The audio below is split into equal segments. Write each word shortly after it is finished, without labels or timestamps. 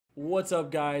What's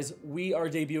up, guys? We are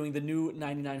debuting the new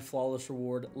 99 Flawless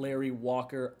Reward, Larry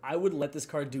Walker. I would let this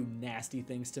card do nasty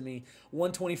things to me.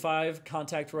 125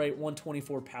 contact right,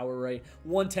 124 power right,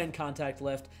 110 contact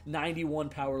left, 91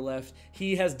 power left.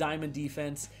 He has diamond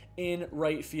defense in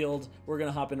right field. We're going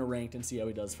to hop into ranked and see how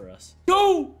he does for us.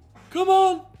 Go! Come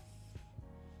on!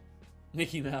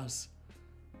 Mickey Mouse.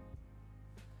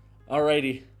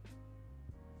 Alrighty.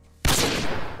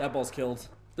 That ball's killed.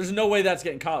 There's no way that's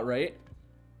getting caught, right?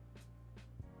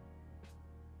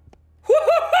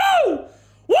 Woo!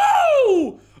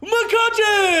 Woo!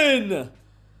 McCutcheon!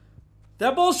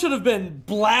 That ball should have been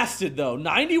blasted, though.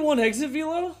 91 exit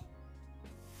velo?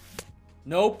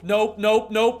 Nope, nope,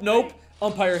 nope, nope, nope.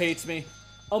 Umpire hates me.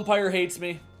 Umpire hates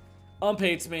me. Ump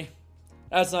hates me.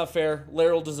 That's not fair.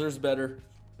 Laryl deserves better.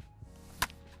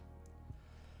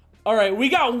 All right, we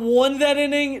got one that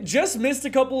inning. Just missed a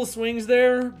couple of swings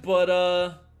there,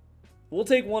 but we'll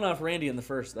take one off Randy in the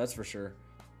first, that's for sure.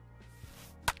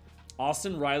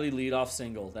 Austin Riley leadoff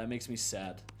single. That makes me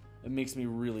sad. It makes me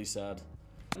really sad.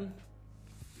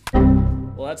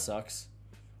 Well, that sucks.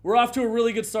 We're off to a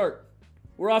really good start.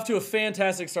 We're off to a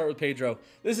fantastic start with Pedro.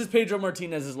 This is Pedro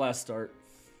Martinez's last start.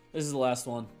 This is the last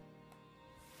one.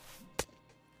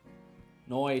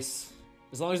 Nice.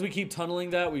 As long as we keep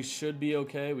tunneling that, we should be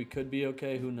okay. We could be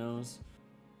okay. Who knows?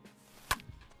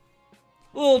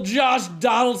 Little Josh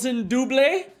Donaldson double.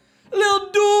 Little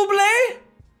double.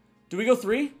 Do we go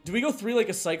three? Do we go three like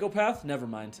a psychopath? Never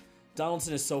mind.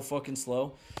 Donaldson is so fucking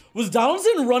slow. Was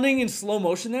Donaldson running in slow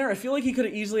motion there? I feel like he could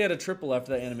have easily had a triple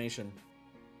after that animation.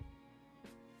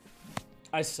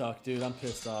 I suck, dude. I'm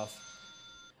pissed off.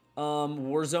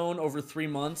 Warzone over 3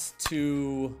 months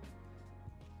to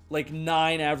like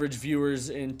 9 average viewers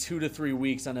in 2 to 3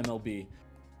 weeks on MLB.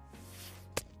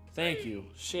 Thank you.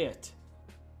 Shit.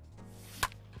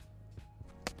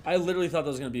 I literally thought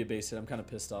that was going to be a base hit. I'm kind of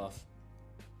pissed off.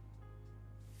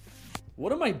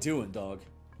 What am I doing, dog?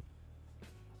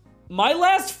 My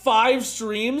last 5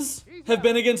 streams have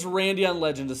been against Randy on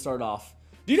Legend to start off.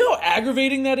 Do you know how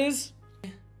aggravating that is?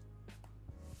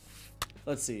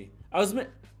 Let's see.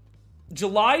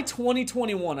 July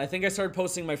 2021, I think I started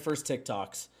posting my first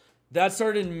TikToks. That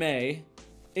started in May.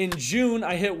 In June,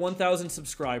 I hit 1,000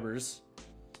 subscribers.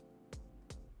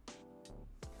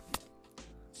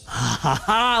 Ha ha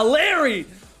ha! Larry!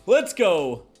 Let's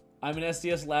go! I'm an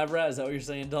SDS lab rat. Is that what you're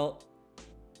saying, Dalt?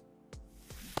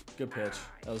 Good pitch.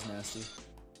 That was nasty.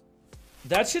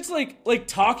 That shit's like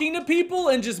talking to people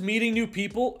and just meeting new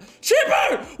people.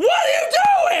 Chipper! What are you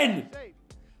doing?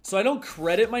 So I don't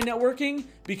credit my networking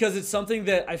because it's something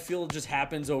that I feel just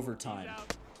happens over time.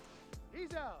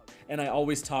 And I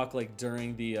always talk like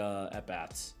during the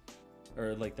at-bats.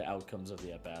 Or like the outcomes of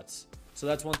the at-bats. So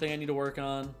that's one thing I need to work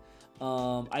on.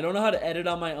 I don't know how to edit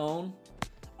on my own.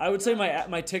 I would say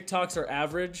my TikToks are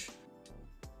average.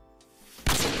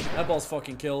 That ball's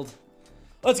fucking killed.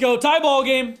 Let's go. Tie ball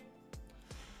game.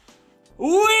 We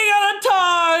got a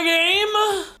tie game.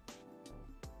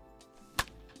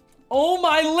 Oh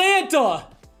my Lanta.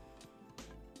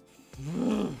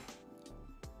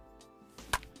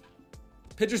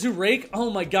 Pitchers who rake. Oh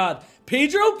my god.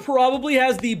 Pedro probably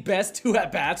has the best 2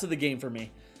 at-bats of the game for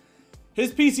me.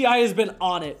 His PCI has been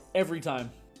on it every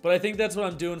time. But I think that's what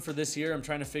I'm doing for this year. I'm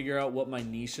trying to figure out what my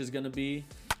niche is going to be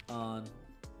on...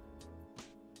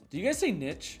 Do you guys say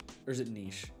niche? Or is it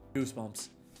niche? Goosebumps.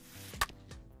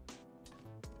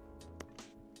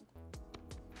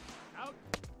 Out.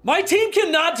 My team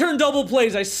cannot turn double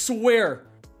plays, I swear.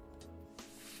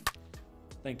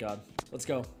 Thank God. Let's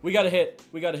go. We got a hit.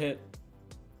 We got a hit.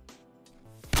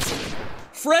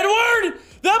 Fredward!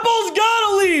 That ball's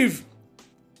gotta leave!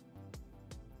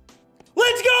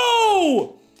 Let's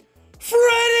go!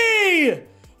 Freddie!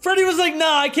 Freddie was like,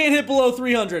 nah, I can't hit below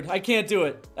 300. I can't do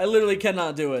it. I literally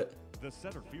cannot do it. The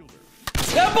center fielder.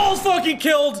 That ball's fucking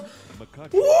killed.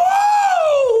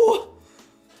 Woo!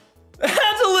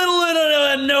 That's a little bit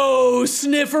of a no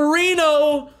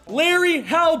snifferino. Larry,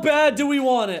 how bad do we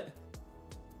want it?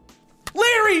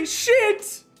 Larry,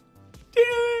 shit! Damn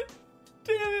it.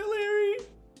 Damn it, Larry.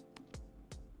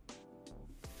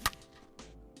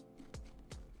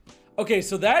 Okay,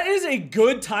 so that is a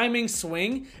good timing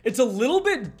swing. It's a little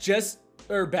bit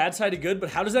bad side of good, but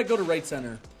how does that go to right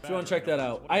center? If you want to check that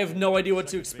out. I have no idea what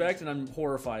to expect, and I'm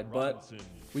horrified, but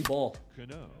we ball.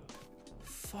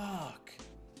 Fuck.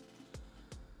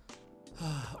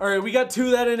 All right, we got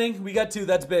 2 that inning. We got 2.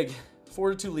 That's big.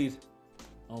 4-2 lead.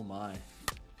 Oh, my.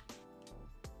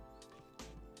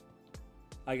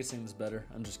 I could sing this better.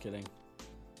 I'm just kidding.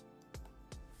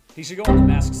 He should go on the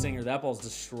Masked Singer. That ball's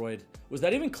destroyed. Was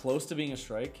that even close to being a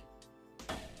strike?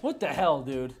 What the hell,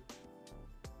 dude?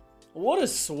 What a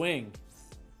swing.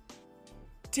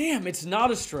 Damn, it's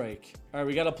not a strike. All right,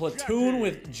 we got a platoon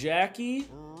with Jackie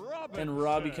and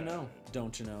Robbie Cano.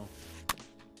 Don't you know?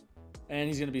 And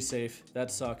he's going to be safe.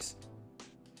 That sucks.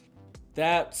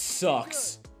 That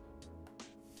sucks.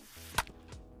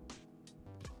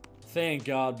 Thank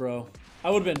God, bro. I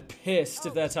would have been pissed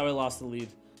if that's how I lost the lead.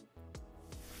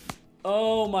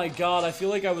 Oh my God, I feel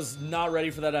like I was not ready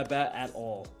for that at bat at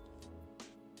all.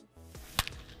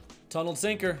 Tunneled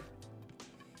sinker.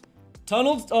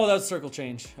 Tunneled. Oh, that's circle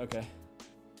change. Okay.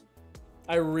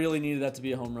 I really needed that to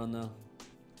be a home run, though.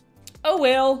 Oh,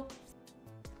 well.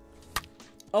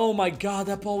 Oh, my God.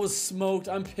 That ball was smoked.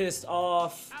 I'm pissed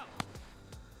off.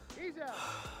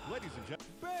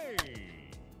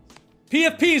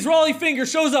 PFP's Raleigh Finger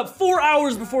shows up 4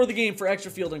 hours before the game for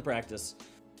extra fielding practice.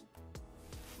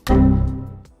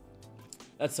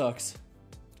 That sucks.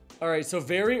 All right, so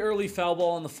very early foul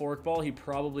ball on the fork ball. He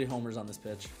probably homers on this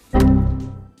pitch.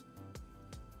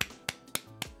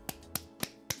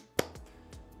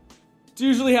 It's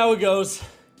usually how it goes.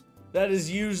 That is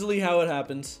usually how it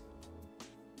happens.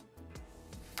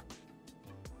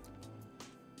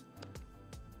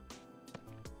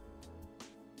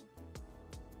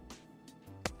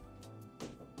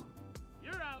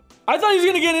 You're out. I thought he was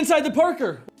going to get inside the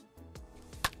Parker.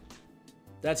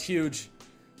 That's huge.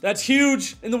 That's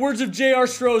huge. In the words of J.R.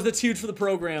 Strohs, that's huge for the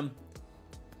program.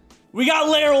 We got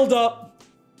Larold up.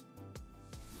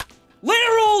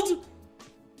 Larold!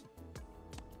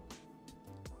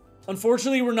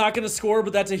 Unfortunately, we're not going to score,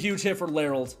 but that's a huge hit for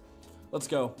Larold. Let's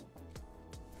go.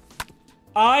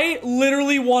 I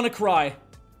literally want to cry.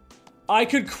 I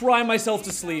could cry myself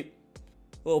to sleep.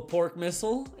 Little pork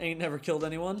missile. Ain't never killed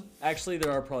anyone. Actually,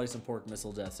 there are probably some pork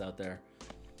missile deaths out there.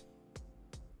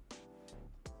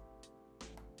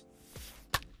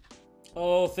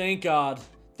 Oh, thank God.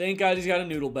 Thank God he's got a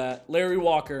noodle bat. Larry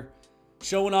Walker.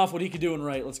 Showing off what he could do in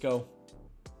right. Let's go.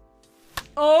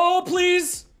 Oh,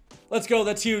 please. Let's go.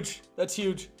 That's huge. That's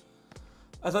huge.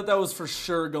 I thought that was for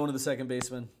sure going to the second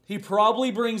baseman. He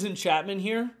probably brings in Chapman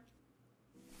here.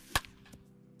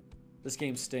 This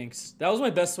game stinks. That was my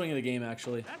best swing of the game,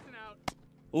 actually.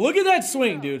 Look at that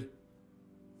swing, dude.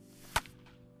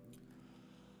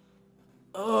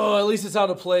 Oh, at least it's out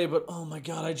of play, but oh my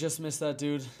God, I just missed that,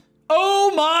 dude.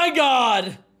 Oh my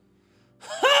God!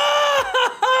 Ah!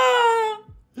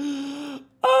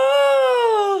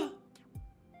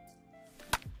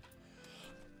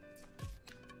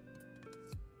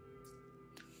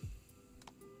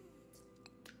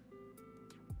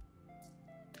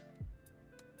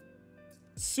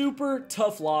 Super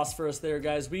tough loss for us there,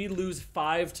 guys. We lose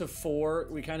 5-4.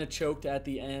 We kind of choked at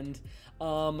the end.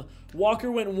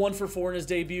 Walker went 1 for 4 in his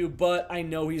debut, but I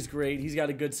know he's great. He's got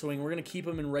a good swing. We're going to keep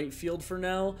him in right field for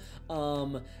now.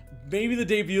 Maybe the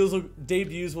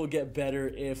debuts will get better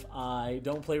if I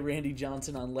don't play Randy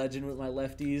Johnson on Legend with my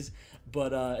lefties.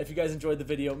 But if you guys enjoyed the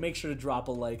video, make sure to drop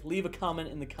a like. Leave a comment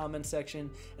in the comment section,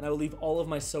 and I will leave all of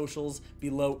my socials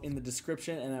below in the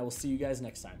description, and I will see you guys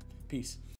next time. Peace.